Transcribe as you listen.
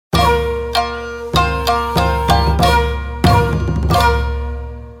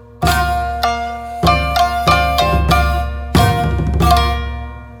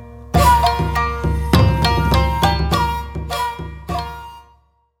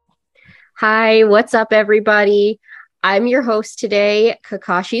Hi, what's up, everybody? I'm your host today,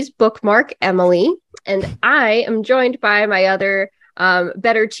 Kakashi's Bookmark, Emily, and I am joined by my other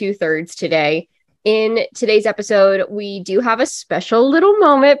better two-thirds today. In today's episode, we do have a special little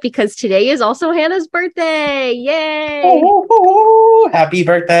moment because today is also Hannah's birthday. Yay! Ooh, happy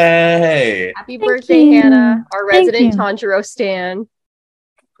birthday! Happy Thank birthday, you. Hannah, our Thank resident you. Tanjiro stan.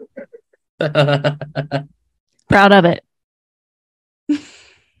 Proud of it.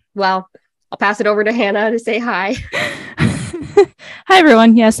 Well, I'll pass it over to Hannah to say hi. Hi,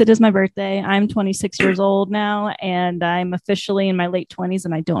 everyone. Yes, it is my birthday. I'm 26 years old now, and I'm officially in my late 20s,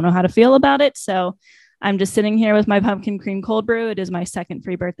 and I don't know how to feel about it. So I'm just sitting here with my pumpkin cream cold brew. It is my second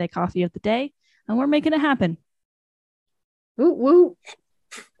free birthday coffee of the day, and we're making it happen. Woo woo.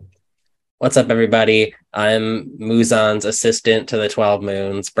 What's up, everybody? I'm Muzan's assistant to the 12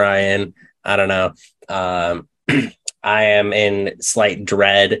 Moons, Brian. I don't know. I am in slight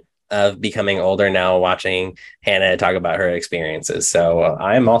dread of becoming older now, watching Hannah talk about her experiences. So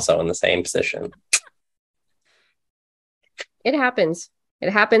I'm also in the same position. It happens.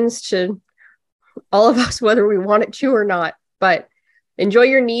 It happens to all of us, whether we want it to or not. But enjoy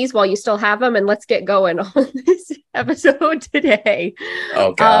your knees while you still have them, and let's get going on this episode today.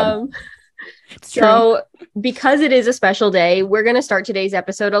 Oh, God. So, because it is a special day, we're going to start today's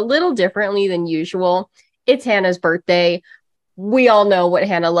episode a little differently than usual. It's Hannah's birthday. We all know what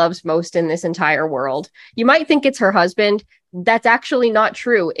Hannah loves most in this entire world. You might think it's her husband. That's actually not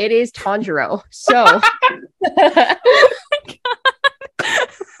true. It is Tanjiro. So,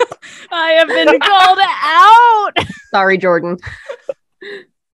 I have been called out. Sorry, Jordan.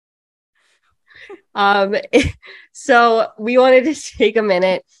 So we wanted to take a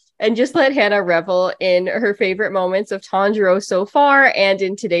minute and just let Hannah revel in her favorite moments of Tanjiro so far. And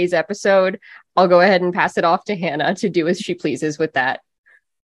in today's episode, I'll go ahead and pass it off to Hannah to do as she pleases with that.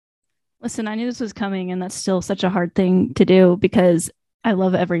 Listen, I knew this was coming, and that's still such a hard thing to do because I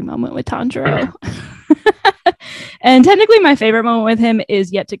love every moment with Tanjiro. And technically my favorite moment with him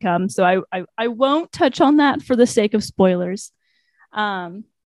is yet to come. So I won't touch on that for the sake of spoilers. But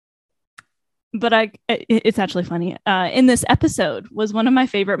it's actually funny. In this episode was one of my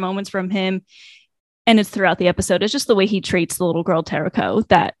favorite moments from him. And it's throughout the episode. It's just the way he treats the little girl Terako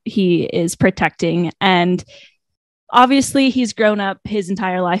that he is protecting. And obviously he's grown up his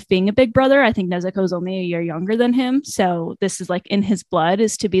entire life being a big brother. I think Nezuko's only a year younger than him. So this is like in his blood,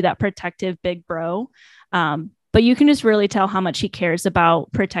 is to be that protective big bro. But you can just really tell how much he cares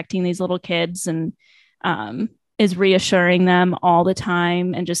about protecting these little kids, and is reassuring them all the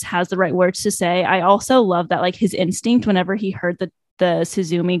time and just has the right words to say. I also love that, like, his instinct whenever he heard the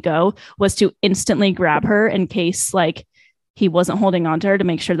Suzumi go was to instantly grab her in case like he wasn't holding on to her, to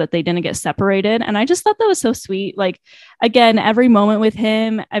make sure that they didn't get separated. And I just thought that was so sweet. Like, again, every moment with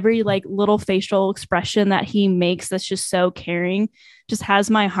him, every like little facial expression that he makes that's just so caring just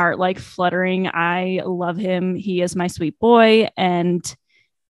has my heart like fluttering. I love him. He is my sweet boy, and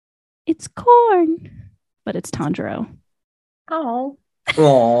it's corn, but it's Tanjiro. Oh.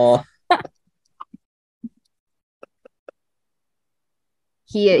 Aww.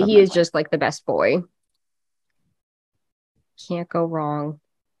 He is just like the best boy. Can't go wrong.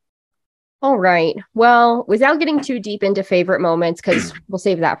 All right. Well, without getting too deep into favorite moments, because we'll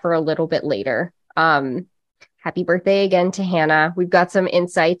save that for a little bit later. Happy birthday again to Hannah. We've got some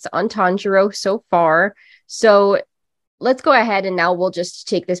insights on Tanjiro so far. So let's go ahead, and now we'll just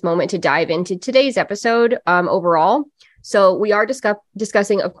take this moment to dive into today's episode overall. So we are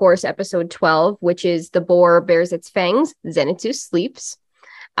discussing, of course, episode 12, which is The Boar Bears Its Fangs, Zenitsu Sleeps.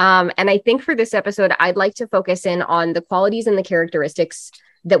 And I think for this episode, I'd like to focus in on the qualities and the characteristics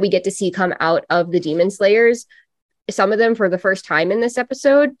that we get to see come out of the Demon Slayers. Some of them for the first time in this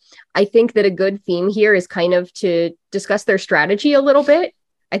episode. I think that a good theme here is kind of to discuss their strategy a little bit.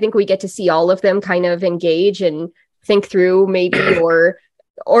 I think we get to see all of them kind of engage and think through maybe, or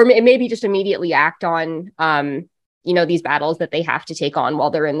maybe just immediately act on, these battles that they have to take on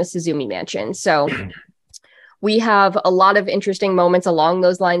while they're in the Suzumi mansion. So we have a lot of interesting moments along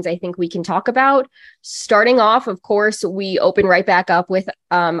those lines I think we can talk about. Starting off, of course, we open right back up with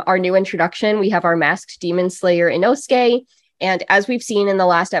our new introduction. We have our masked demon slayer, Inosuke. And as we've seen in the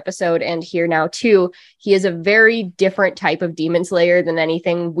last episode and here now too, he is a very different type of demon slayer than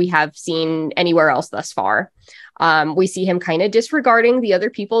anything we have seen anywhere else thus far. We see him kind of disregarding the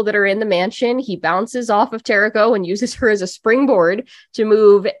other people that are in the mansion. He bounces off of Terako and uses her as a springboard to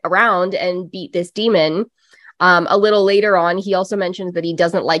move around and beat this demon. A little later on, he also mentions that he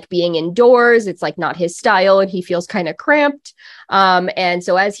doesn't like being indoors. It's like not his style, and he feels kind of cramped. And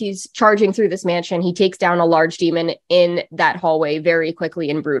so as he's charging through this mansion, he takes down a large demon in that hallway very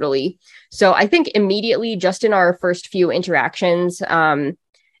quickly and brutally. So I think immediately, just in our first few interactions and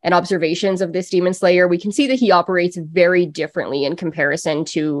observations of this demon slayer, we can see that he operates very differently in comparison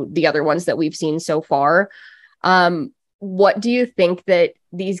to the other ones that we've seen so far. What do you think that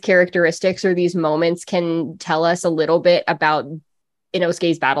these characteristics or these moments can tell us a little bit about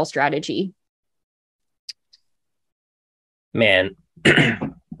Inosuke's battle strategy? Man,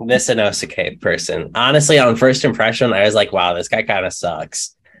 this Inosuke person. Honestly, on first impression, I was like, wow, this guy kind of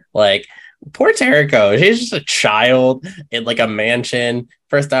sucks. Like, poor Teriko. She's just a child in like a mansion.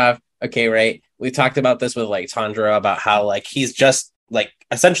 First off, okay, right. We talked about this with like Tanjiro about how like he's just like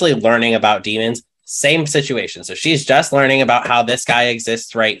essentially learning about demons. Same situation. So she's just learning about how this guy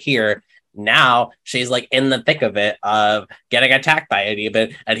exists right here. Now she's like in the thick of it of getting attacked by a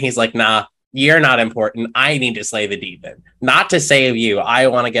demon. And he's like, nah, you're not important. I need to slay the demon. Not to save you. I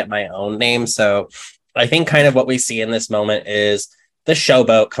want to get my own name. So I think kind of what we see in this moment is the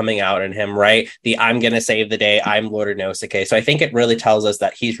showboat coming out in him, right? The I'm going to save the day. I'm Lord Inosuke. So I think it really tells us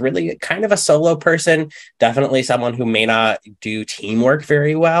that he's really kind of a solo person. Definitely someone who may not do teamwork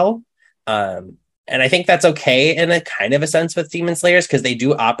very well. And I think that's okay in a kind of a sense with Demon Slayers because they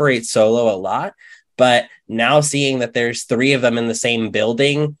do operate solo a lot. But now seeing that there's 3 of them in the same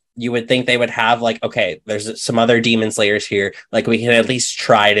building, you would think they would have like, okay, there's some other Demon Slayers here. Like we can at least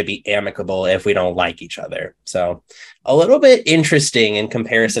try to be amicable if we don't like each other. So a little bit interesting in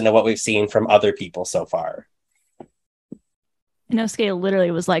comparison to what we've seen from other people so far. Inosuke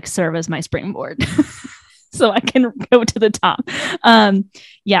literally was like, serve as my springboard. So I can go to the top.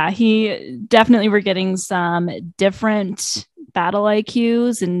 Yeah, he definitely were getting some different battle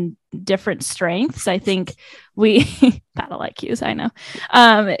IQs and different strengths. I think we battle IQs, I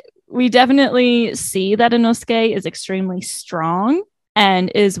know. We definitely see that Inosuke is extremely strong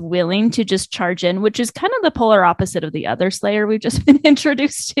and is willing to just charge in, which is kind of the polar opposite of the other Slayer we've just been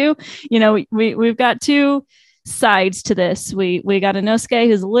introduced to. You know, we've got 2 sides to this. We got Inosuke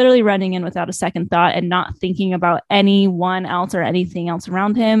who's literally running in without a second thought and not thinking about anyone else or anything else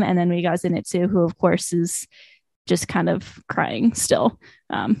around him. And then we got Zenitsu, who of course is just kind of crying still.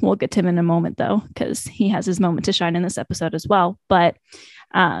 We'll get to him in a moment though, because he has his moment to shine in this episode as well. But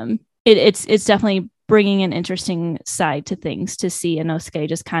it's definitely bringing an interesting side to things to see Inosuke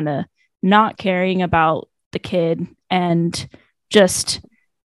just kind of not caring about the kid and just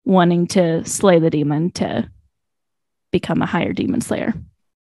wanting to slay the demon to become a higher demon slayer.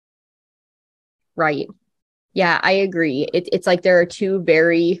 Right. Yeah, I agree. It's like there are 2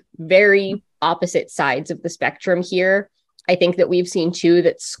 very, very opposite sides of the spectrum here. I think that we've seen 2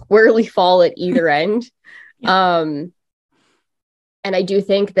 that squarely fall at either end. Yeah. And I do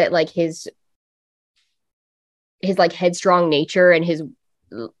think that like his like headstrong nature and his,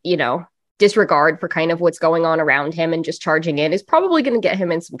 you know, disregard for kind of what's going on around him and just charging in is probably going to get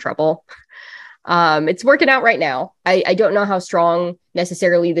him in some trouble. It's working out right now. I don't know how strong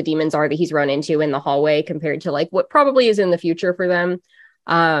necessarily the demons are that he's run into in the hallway compared to like what probably is in the future for them.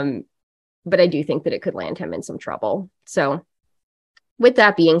 But I do think that it could land him in some trouble. So with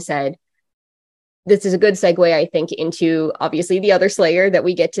that being said, this is a good segue, I think, into obviously the other Slayer that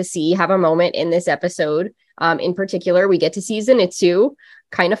we get to see have a moment in this episode. In particular, we get to see Zenitsu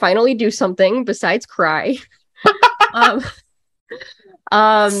kind of finally do something besides cry.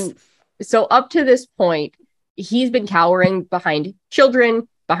 So up to this point, he's been cowering behind children,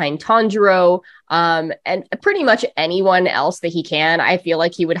 behind Tanjiro, and pretty much anyone else that he can. I feel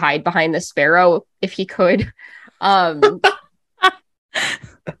like he would hide behind the sparrow if he could. And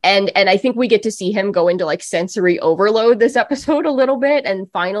I think we get to see him go into like sensory overload this episode a little bit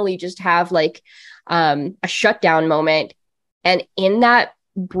and finally just have like a shutdown moment. And in that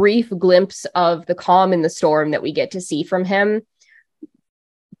brief glimpse of the calm in the storm that we get to see from him,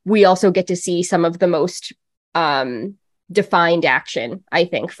 we also get to see some of the most defined action, I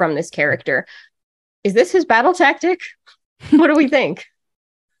think, from this character. Is this his battle tactic? What do we think?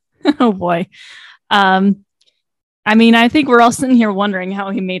 Oh boy. I mean, I think we're all sitting here wondering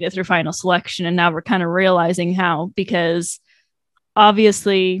how he made it through final selection, and now we're kind of realizing how, because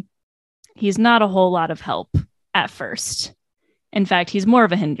obviously he's not a whole lot of help at first. In fact, he's more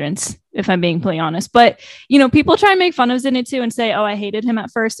of a hindrance, if I'm being completely honest. But, you know, people try and make fun of Zenitsu and say, oh, I hated him at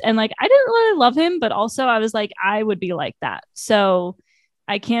first. And like, I didn't really love him, but also I was like, I would be like that. So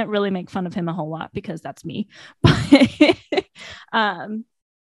I can't really make fun of him a whole lot because that's me. But,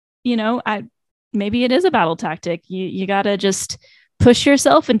 you know, maybe it is a battle tactic. You got to just push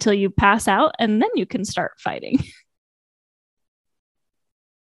yourself until you pass out, and then you can start fighting.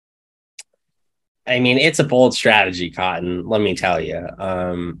 I mean, it's a bold strategy, Cotton, let me tell you.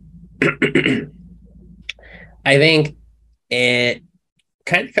 I think it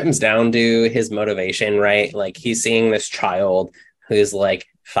kind of comes down to his motivation, right? Like, he's seeing this child who's like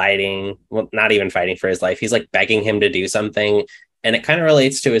fighting, well, not even fighting for his life. He's like begging him to do something. And it kind of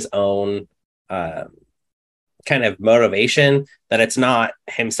relates to his own kind of motivation, that it's not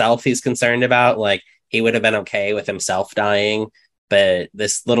himself he's concerned about. Like, he would have been okay with himself dying, but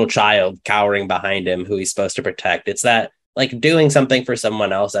this little child cowering behind him who he's supposed to protect, it's that like doing something for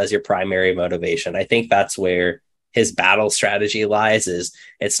someone else as your primary motivation. I think that's where his battle strategy lies, is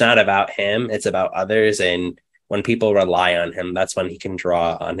it's not about him, it's about others. And when people rely on him, that's when he can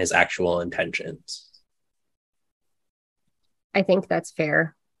draw on his actual intentions. I think that's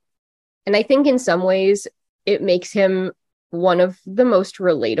fair. And I think in some ways it makes him one of the most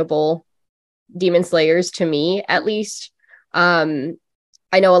relatable demon slayers, to me, at least.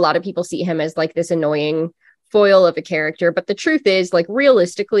 I know a lot of people see him as like this annoying foil of a character, but the truth is, like,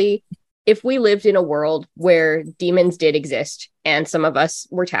 realistically, if we lived in a world where demons did exist and some of us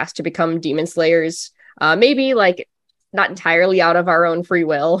were tasked to become demon slayers, maybe like not entirely out of our own free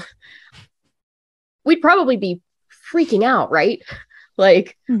will, we'd probably be freaking out, right?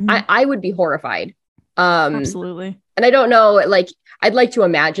 Like, I would be horrified. Absolutely. And I don't know, like, I'd like to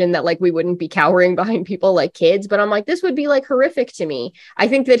imagine that like we wouldn't be cowering behind people like kids, but I'm like, this would be like horrific to me. I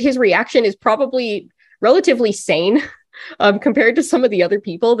think that his reaction is probably relatively sane compared to some of the other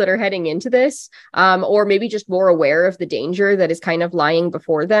people that are heading into this, or maybe just more aware of the danger that is kind of lying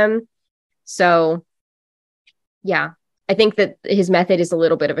before them. So, yeah, I think that his method is a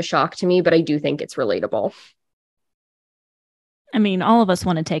little bit of a shock to me, but I do think it's relatable. I mean, all of us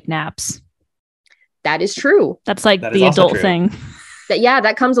want to take naps. That is true. That's like the adult thing.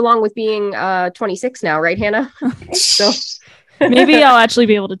 That comes along with being 26 now, right, Hannah? So maybe I'll actually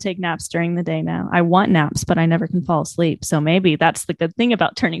be able to take naps during the day now. I want naps, but I never can fall asleep. So maybe that's the good thing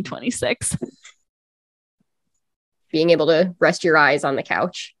about turning 26. Being able to rest your eyes on the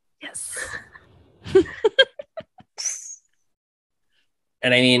couch. Yes.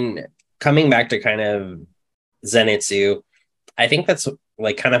 And I mean, coming back to kind of Zenitsu, I think that's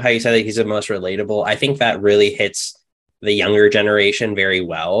like kind of how you said that he's the most relatable. I think that really hits the younger generation very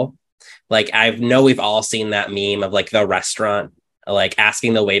well. Like, I know we've all seen that meme of like the restaurant, like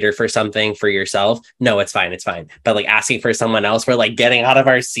asking the waiter for something for yourself. No, it's fine. It's fine. But like asking for someone else, we're like getting out of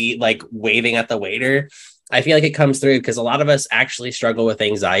our seat, like waving at the waiter. I feel like it comes through because a lot of us actually struggle with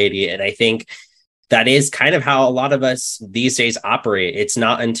anxiety. And I think that is kind of how a lot of us these days operate. It's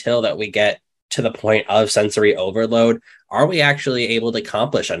not until that we get to the point of sensory overload are we actually able to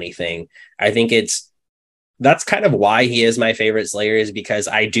accomplish anything. I think that's kind of why he is my favorite Slayer, is because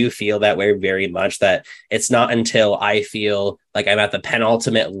I do feel that way very much, that it's not until I feel like I'm at the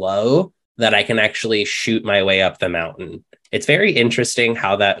penultimate low that I can actually shoot my way up the mountain. It's very interesting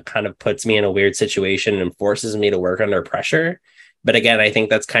how that kind of puts me in a weird situation and forces me to work under pressure. But again, I think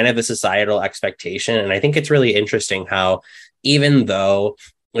that's kind of the societal expectation. And I think it's really interesting how, even though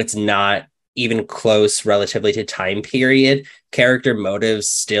it's not even close relatively to time period, character motives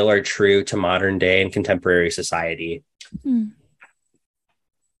still are true to modern day and contemporary society.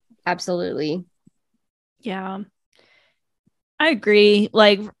 Absolutely. Yeah, I agree.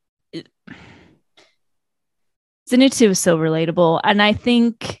 Like, Zenitsu is so relatable, and I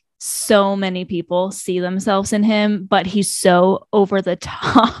think so many people see themselves in him, but he's so over the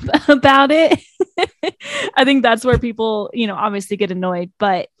top about it. I think that's where people, obviously get annoyed,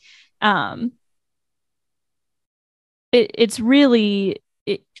 but it's really,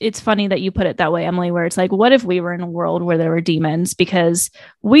 it's funny that you put it that way, Emily, where it's like, what if we were in a world where there were demons? Because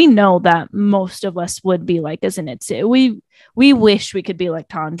we know that most of us would be like a Zenitsu. We wish we could be like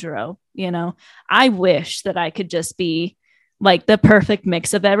Tanjiro, I wish that I could just be like the perfect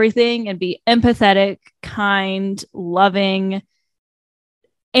mix of everything and be empathetic, kind, loving,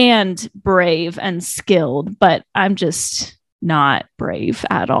 and brave and skilled, but I'm just not brave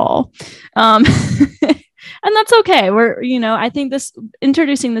at all. And that's okay. I think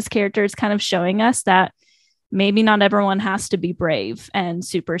introducing this character is kind of showing us that maybe not everyone has to be brave and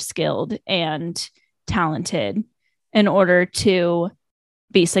super skilled and talented in order to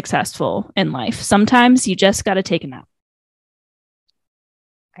be successful in life. Sometimes you just got to take a nap.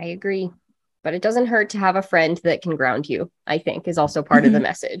 I agree. But it doesn't hurt to have a friend that can ground you, I think, is also part of the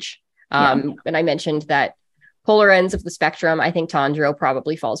message. And I mentioned that polar ends of the spectrum, I think Tanjiro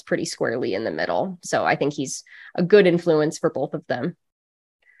probably falls pretty squarely in the middle. So I think he's a good influence for both of them.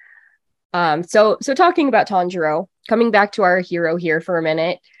 So talking about Tanjiro, coming back to our hero here for a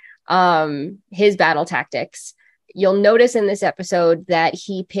minute, his battle tactics. You'll notice in this episode that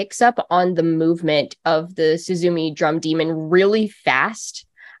he picks up on the movement of the Suzumi drum demon really fast.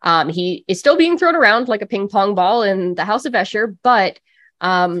 He is still being thrown around like a ping pong ball in the House of Escher, but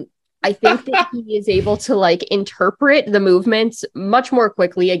I think that he is able to like interpret the movements much more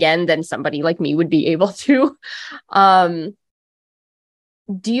quickly again than somebody like me would be able to. Do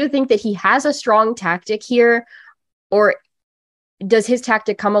you think that he has a strong tactic here, or does his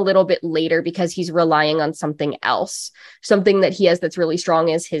tactic come a little bit later because he's relying on something else? Something that he has that's really strong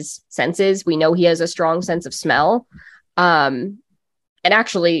is his senses. We know he has a strong sense of smell. And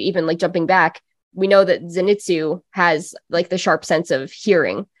actually, even like jumping back, we know that Zenitsu has like the sharp sense of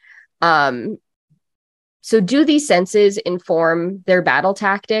hearing. So do these senses inform their battle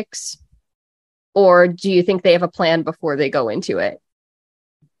tactics, or do you think they have a plan before they go into it?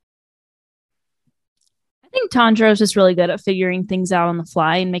 I think Tanjiro is just really good at figuring things out on the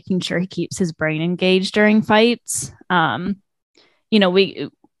fly and making sure he keeps his brain engaged during fights. We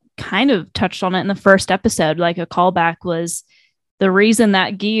kind of touched on it in the first episode. Like a callback was the reason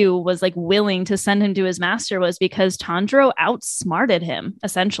that Gyu was like willing to send him to his master was because Tanjiro outsmarted him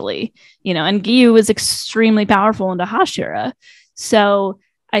essentially, and Gyu was extremely powerful into Hashira. So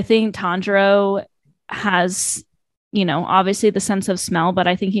I think Tanjiro has, obviously the sense of smell, but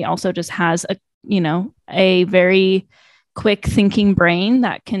I think he also just has a very quick thinking brain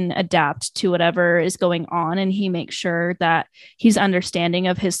that can adapt to whatever is going on. And he makes sure that he's understanding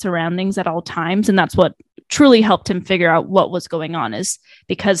of his surroundings at all times. And that's what truly helped him figure out what was going on, is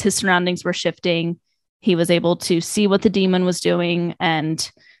because his surroundings were shifting. He was able to see what the demon was doing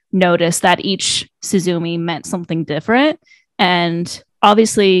and notice that each Suzumi meant something different. And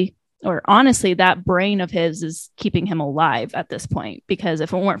obviously, or honestly, that brain of his is keeping him alive at this point, because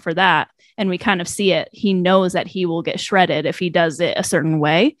if it weren't for that, and we kind of see it, he knows that he will get shredded if he does it a certain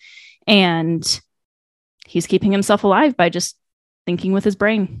way. And he's keeping himself alive by just thinking with his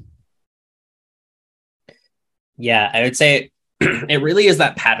brain. Yeah, I would say it really is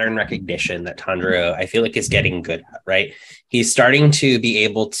that pattern recognition that Tanjiro, I feel like, is getting good at, right? He's starting to be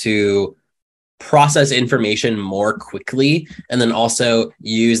able to process information more quickly and then also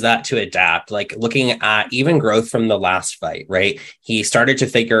use that to adapt. Like looking at even growth from the last fight, right? He started to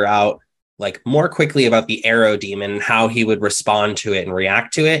figure out like more quickly about the arrow demon and how he would respond to it and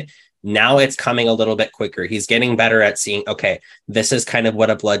react to it. Now it's coming a little bit quicker. He's getting better at seeing, okay, this is kind of what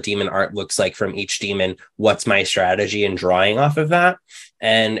a blood demon art looks like from each demon. What's my strategy, and drawing off of that?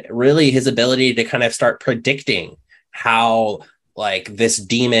 And really his ability to kind of start predicting how like this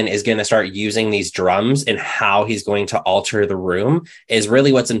demon is going to start using these drums and how he's going to alter the room is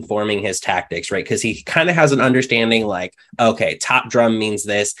really what's informing his tactics, right? Because he kind of has an understanding like, okay, top drum means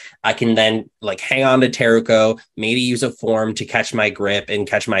this. I can then like hang on to Teruko, maybe use a form to catch my grip and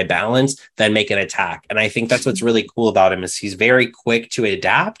catch my balance, then make an attack. And I think that's what's really cool about him, is he's very quick to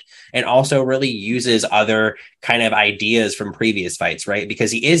adapt and also really uses other kind of ideas from previous fights, right?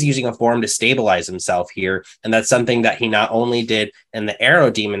 Because he is using a form to stabilize himself here. And that's something that he not only did in the arrow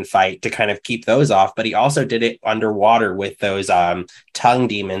demon fight to kind of keep those off, but he also did it underwater with those tongue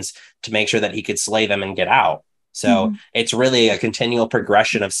demons to make sure that he could slay them and get out. So it's really a continual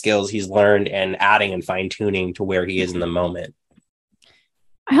progression of skills he's learned and adding and fine tuning to where he is in the moment.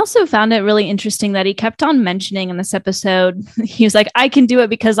 I also found it really interesting that he kept on mentioning in this episode, he was like, I can do it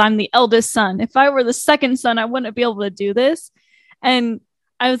because I'm the eldest son. If I were the second son, I wouldn't be able to do this. And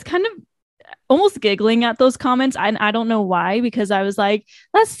I was kind of almost giggling at those comments. I don't know why, because I was like,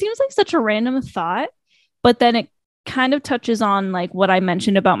 that seems like such a random thought. But then it kind of touches on like what I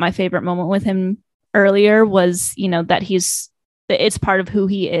mentioned about my favorite moment with him earlier was, that it's part of who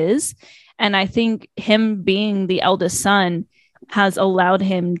he is. And I think him being the eldest son has allowed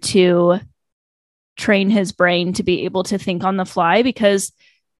him to train his brain to be able to think on the fly, because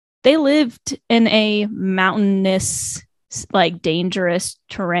they lived in a mountainous, like dangerous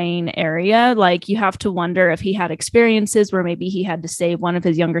terrain area. Like you have to wonder if he had experiences where maybe he had to save one of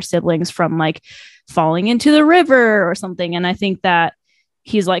his younger siblings from like falling into the river or something. And I think that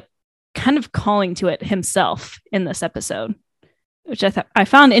he's like kind of calling to it himself in this episode, which I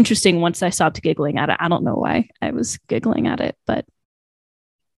found interesting once I stopped giggling at it. I don't know why I was giggling at it, but.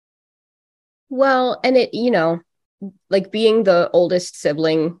 Well, and it, like being the oldest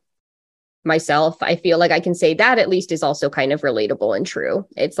sibling myself, I feel like I can say that at least is also kind of relatable and true.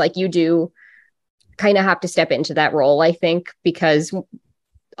 It's like you do kind of have to step into that role, I think, because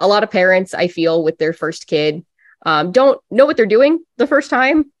a lot of parents, I feel, with their first kid, don't know what they're doing the first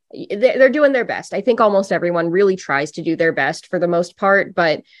time. They're doing their best. I think almost everyone really tries to do their best for the most part,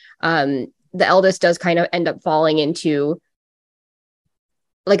 but The eldest does kind of end up falling into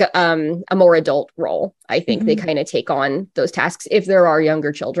like a more adult role. I think they kind of take on those tasks if there are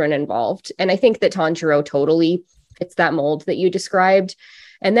younger children involved. And I think that Tanjiro totally fits that mold that you described.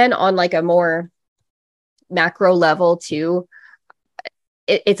 And then on like a more macro level too,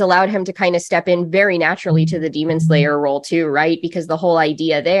 it's allowed him to kind of step in very naturally to the Demon Slayer role too, right? Because the whole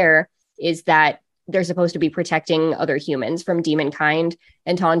idea there is that they're supposed to be protecting other humans from demon kind,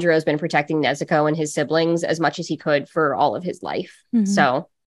 and Tanjiro has been protecting Nezuko and his siblings as much as he could for all of his life. So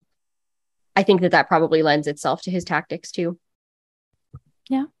I think that probably lends itself to his tactics too.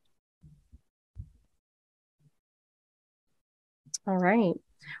 Yeah. All right.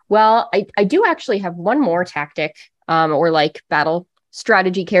 Well, I do actually have one more tactic or like battle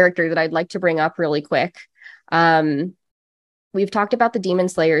strategy character that I'd like to bring up really quick. We've talked about the Demon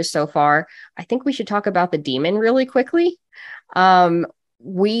Slayers so far. I think we should talk about the demon really quickly.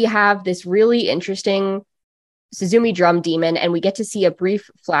 We have this really interesting Suzumi drum demon, and we get to see a brief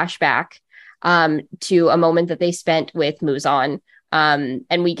flashback to a moment that they spent with Muzan.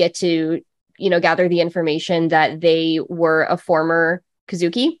 And we get to, gather the information that they were a former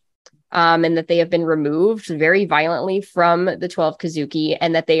Kazuki, and that they have been removed very violently from the 12 Kazuki,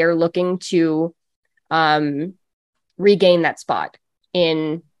 and that they are looking to regain that spot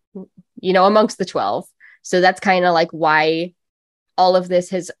in, amongst the 12. So that's kind of like why all of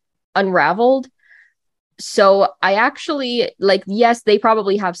this has unraveled. So I actually yes, they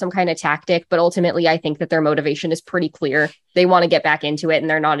probably have some kind of tactic, but ultimately I think that their motivation is pretty clear. They want to get back into it and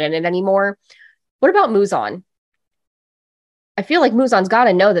they're not in it anymore. What about Muzan? I feel like Muzan's got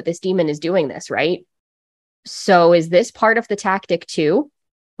to know that this demon is doing this, right? So is this part of the tactic too?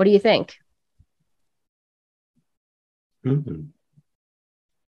 What do you think?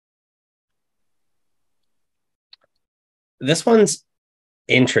 This one's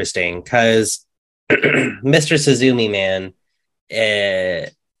interesting because Mr. Suzumi Man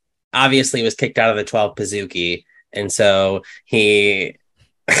obviously was kicked out of the 12 Pazuki, and so he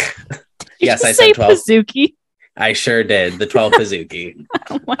yes, I said 12 Pazuki. I sure did. The 12 Pazuki.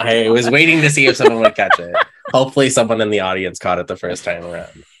 I was waiting to see if someone would catch it. Hopefully someone in the audience caught it the first time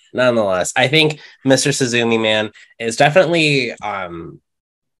around. Nonetheless, I think Mr. Suzumi Man is definitely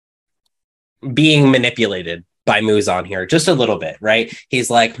being manipulated by Muzan here just a little bit, right? He's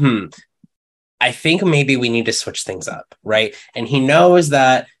like, I think maybe we need to switch things up, right? And he knows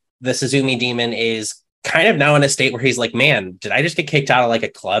that the Suzumi demon is kind of now in a state where he's like, man, did I just get kicked out of like a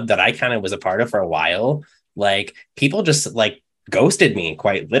club that I kind of was a part of for a while? Like, people just like ghosted me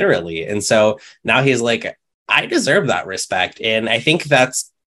quite literally. And so now he's like, I deserve that respect. And I think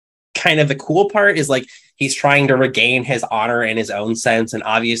that's kind of the cool part is like he's trying to regain his honor in his own sense. And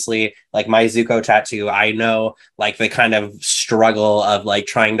obviously, like my Zuko tattoo, I know like the kind of struggle of like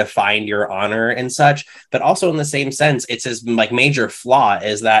trying to find your honor and such, but also in the same sense, it's his like major flaw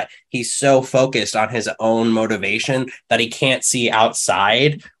is that he's so focused on his own motivation that he can't see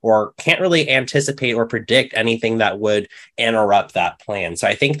outside or can't really anticipate or predict anything that would interrupt that plan. So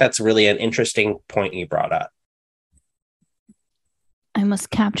I think that's really an interesting point you brought up. I must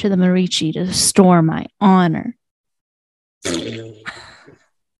capture the Marichi to restore my honor.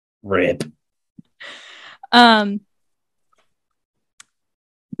 Rip. Man,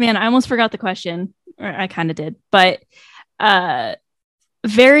 I almost forgot the question. Or I kind of did, but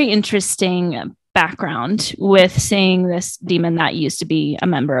very interesting background with seeing this demon that used to be a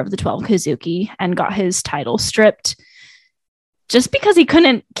member of the 12 Kazuki and got his title stripped just because he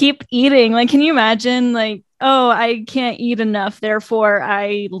couldn't keep eating. Like, can you imagine, like, oh, I can't eat enough, therefore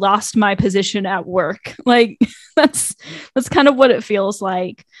I lost my position at work. Like that's kind of what it feels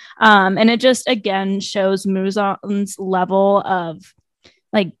like. And it just again shows Muzan's level of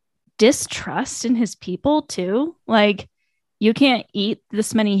like distrust in his people too. Like, you can't eat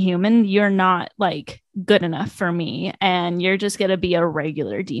this many human, you're not like good enough for me, and you're just gonna be a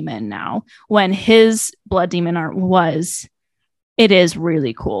regular demon now. When his blood demon art it is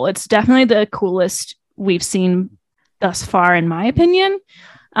really cool. It's definitely the coolest we've seen thus far, in my opinion.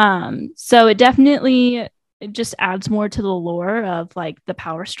 So it just adds more to the lore of like the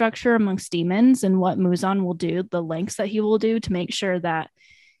power structure amongst demons and what Muzan will do, the lengths that he will do to make sure that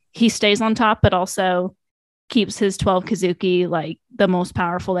he stays on top, but also keeps his 12 Kazuki like the most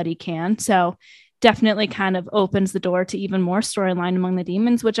powerful that he can. So definitely kind of opens the door to even more storyline among the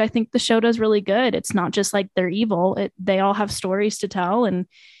demons, which I think the show does really good. It's not just like they're evil. They all have stories to tell, and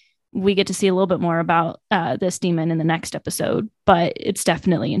we get to see a little bit more about this demon in the next episode, but it's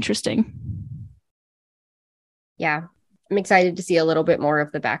definitely interesting. Yeah, I'm excited to see a little bit more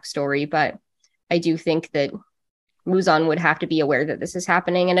of the backstory, but I do think that Muzan would have to be aware that this is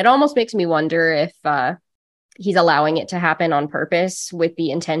happening. And it almost makes me wonder if he's allowing it to happen on purpose with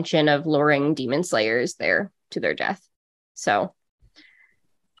the intention of luring demon slayers there to their death. So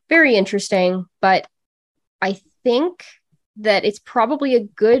very interesting, but I think that it's probably a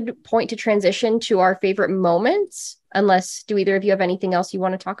good point to transition to our favorite moments, unless do either of you have anything else you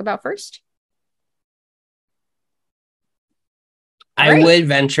want to talk about first? I would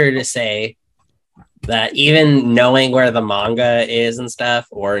venture to say that even knowing where the manga is and stuff,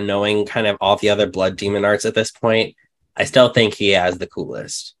 or knowing kind of all the other blood demon arts at this point, I still think he has the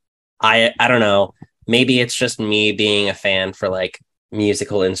coolest. I don't know. Maybe it's just me being a fan for like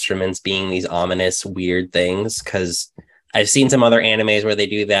musical instruments being these ominous, weird things, because I've seen some other animes where they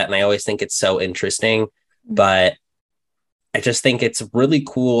do that, and I always think it's so interesting. But I just think it's really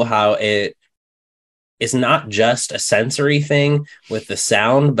cool how it is not just a sensory thing with the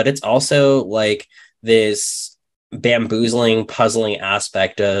sound, but it's also like this bamboozling, puzzling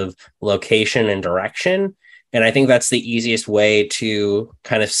aspect of location and direction. And I think that's the easiest way to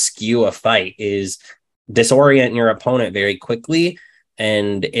kind of skew a fight, is disorient your opponent very quickly.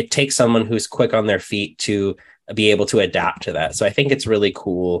 And it takes someone who's quick on their feet to be able to adapt to that. So I think it's really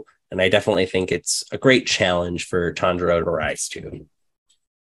cool. And I definitely think it's a great challenge for Tanjiro to rise to.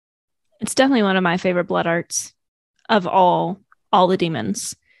 It's definitely one of my favorite blood arts of all the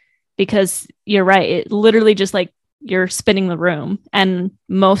demons, because you're right. It literally just like you're spinning the room, and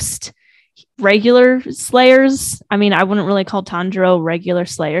most regular slayers, I mean, I wouldn't really call Tanjiro regular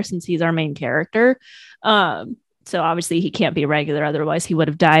slayer since he's our main character. So obviously he can't be regular. Otherwise he would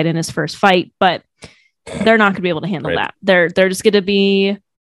have died in his first fight, but they're not going to be able to handle that. They're just going to be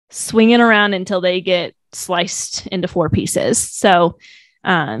swinging around until they get sliced into 4 pieces. So,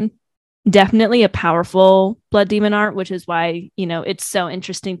 definitely a powerful blood demon art, which is why, you know, it's so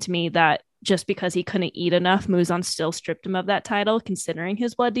interesting to me that just because he couldn't eat enough, Muzan still stripped him of that title, considering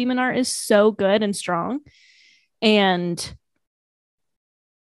his blood demon art is so good and strong. And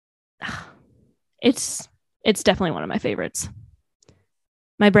it's definitely one of my favorites.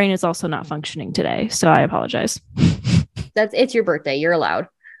 My brain is also not functioning today, so I apologize. It's your birthday. You're allowed.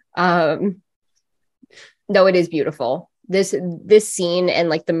 No, it is beautiful. This scene and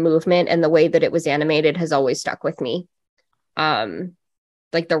like the movement and the way that it was animated has always stuck with me.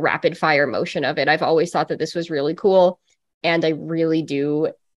 Like the rapid fire motion of it. I've always thought that this was really cool. And I really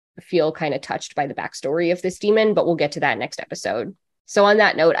do feel kind of touched by the backstory of this demon, but we'll get to that next episode. So on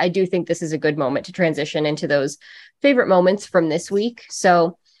that note, I do think this is a good moment to transition into those favorite moments from this week.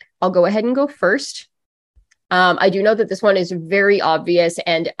 So I'll go ahead and go first. I do know that this one is very obvious,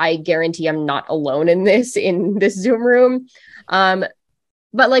 and I guarantee I'm not alone in this Zoom room. But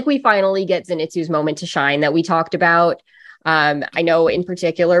like we finally get Zenitsu's moment to shine that we talked about. I know in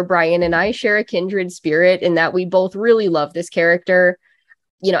particular, Brian and I share a kindred spirit in that we both really love this character,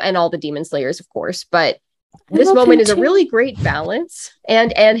 you know, and all the demon slayers, of course. But this moment is a really great balance,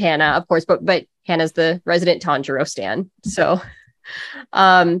 and Hannah, of course, but Hannah's the resident Tanjiro stan. So,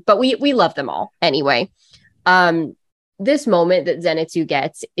 but we love them all anyway. This moment that Zenitsu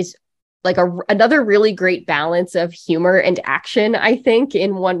gets is like another really great balance of humor and action, I think,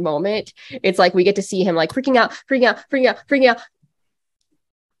 in one moment. It's like we get to see him like freaking out.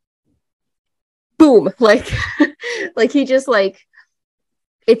 Boom. Like, like he just like,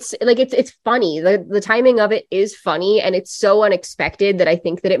 it's like, it's funny. The timing of it is funny, and it's so unexpected that I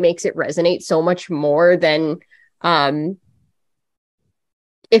think that it makes it resonate so much more than,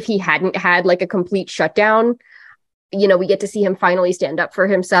 if he hadn't had like a complete shutdown. You know, we get to see him finally stand up for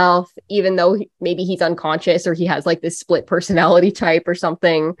himself, even though maybe he's unconscious or he has like this split personality type or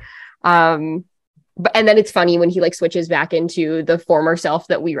something. And then it's funny when he like switches back into the former self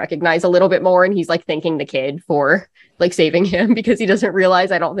that we recognize a little bit more, and he's like thanking the kid for like saving him because he doesn't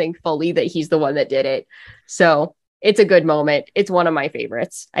realize, I don't think fully, that he's the one that did it. So it's a good moment. It's one of my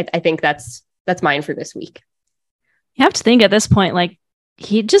favorites. I think that's mine for this week. You have to think at this point, like,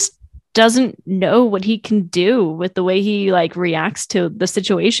 he just doesn't know what he can do with the way he like reacts to the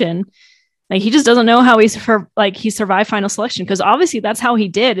situation. Like, he just doesn't know how he survived final selection, because obviously that's how he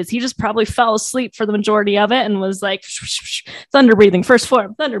did, is he just probably fell asleep for the majority of it and was like thunder breathing first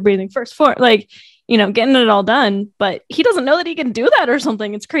form, like, you know, getting it all done. But he doesn't know that he can do that or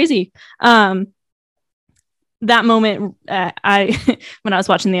something. It's crazy. That moment, I when I was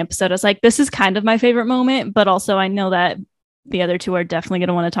watching the episode, I was like, this is kind of my favorite moment, but also I know that the other two are definitely going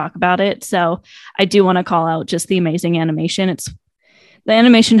to want to talk about it. So I do want to call out just the amazing animation. The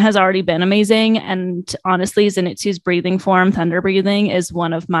animation has already been amazing. And honestly, Zenitsu's breathing form, thunder breathing, is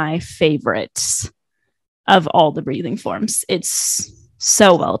one of my favorites of all the breathing forms. It's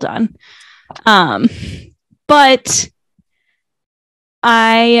so well done. But But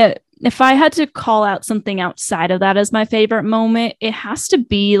if I had to call out something outside of that as my favorite moment, it has to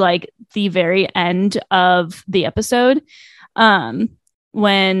be like the very end of the episode,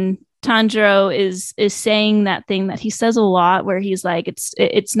 when Tanjiro is saying that thing that he says a lot, where he's like,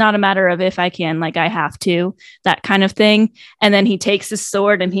 it's not a matter of if I can, like I have to, that kind of thing. And then he takes his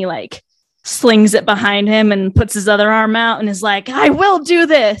sword and he like slings it behind him and puts his other arm out and is like, I will do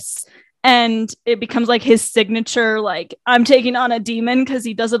this. And it becomes like his signature, like, I'm taking on a demon, because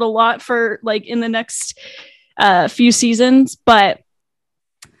he does it a lot for like in the next few seasons. But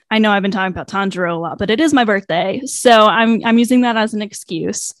I know I've been talking about Tanjiro a lot, but it is my birthday, so I'm using that as an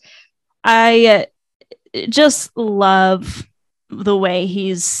excuse. I just love the way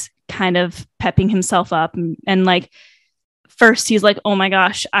he's kind of pepping himself up, and like, first he's like, oh my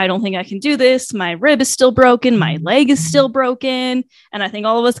gosh, I don't think I can do this. My rib is still broken. My leg is still broken. And I think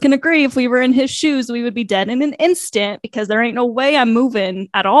all of us can agree, if we were in his shoes, we would be dead in an instant, because there ain't no way I'm moving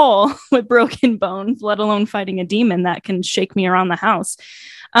at all with broken bones, let alone fighting a demon that can shake me around the house.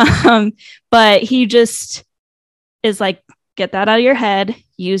 But he just is like, get that out of your head.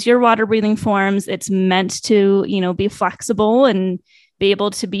 Use your water breathing forms. It's meant to, be flexible and be able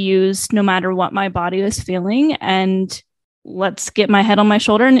to be used no matter what my body is feeling. And let's get my head on my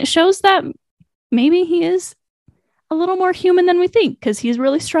shoulder. And it shows that maybe he is a little more human than we think, because he's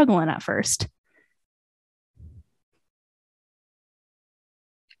really struggling at first.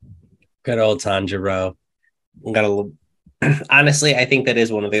 Good old Tanjiro. Honestly, I think that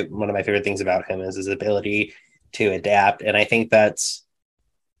is one of my favorite things about him, is his ability to adapt. And I think that's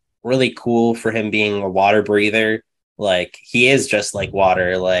really cool for him being a water breather. Like, he is just like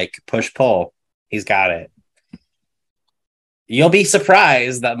water, like push pull. He's got it. You'll be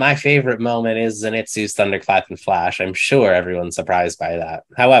surprised that my favorite moment is Zenitsu's Thunderclap and Flash. I'm sure everyone's surprised by that.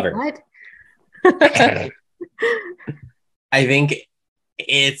 However, What? I think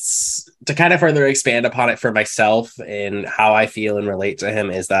it's to kind of further expand upon it for myself and how I feel and relate to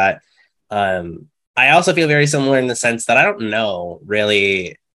him, is that I also feel very similar in the sense that I don't know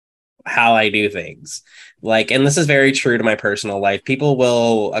really how I do things. Like, and this is very true to my personal life. People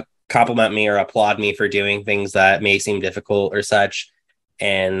will compliment me or applaud me for doing things that may seem difficult or such.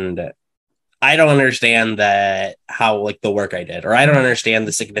 And I don't understand that, how, like, the work I did, or I don't understand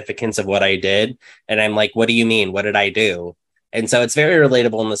the significance of what I did. And I'm like, what do you mean? What did I do? And so it's very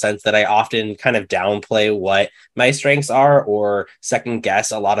relatable in the sense that I often kind of downplay what my strengths are, or second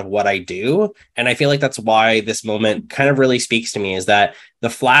guess a lot of what I do. And I feel like that's why this moment kind of really speaks to me, is that the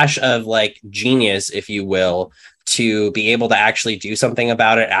flash of like genius, if you will, to be able to actually do something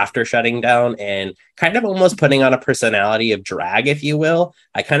about it after shutting down, and kind of almost putting on a personality of drag, if you will.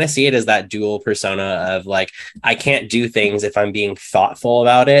 I kind of see it as that dual persona of like, I can't do things if I'm being thoughtful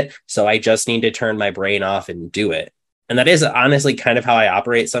about it, so I just need to turn my brain off and do it. And that is honestly kind of how I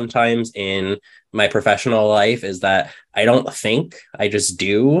operate sometimes in my professional life, is that I don't think, I just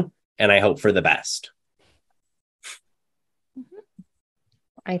do, and I hope for the best.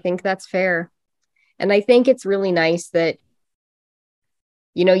 I think that's fair. And I think it's really nice that,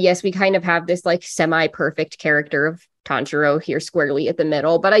 yes, we kind of have this like semi-perfect character of Tanjiro here squarely at the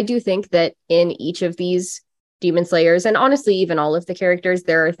middle, but I do think that in each of these Demon Slayers, and honestly, even all of the characters,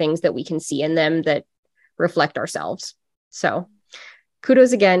 there are things that we can see in them that reflect ourselves. So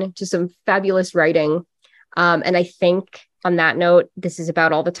kudos again to some fabulous writing. And I think on that note, this is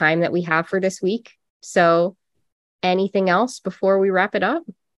about all the time that we have for this week. So anything else before we wrap it up?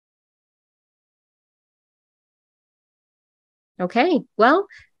 Okay, well,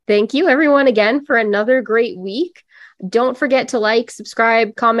 thank you everyone again for another great week. Don't forget to like,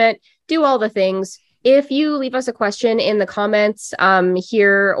 subscribe, comment, do all the things. If you leave us a question in the comments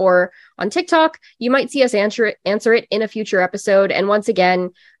here or on TikTok, you might see us answer it in a future episode. And once again,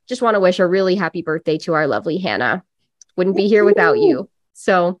 just want to wish a really happy birthday to our lovely Hannah. Wouldn't be here without you.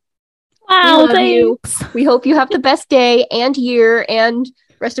 So wow, we love you. We hope you have the best day and year and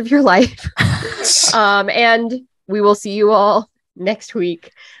rest of your life. And we will see you all next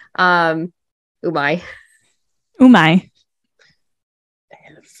week. Umai.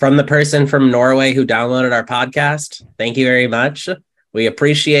 From the person from Norway who downloaded our podcast, thank you very much. We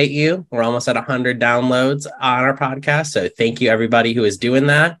appreciate you. We're almost at 100 downloads on our podcast. So thank you, everybody who is doing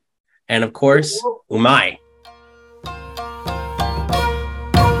that. And of course, umai.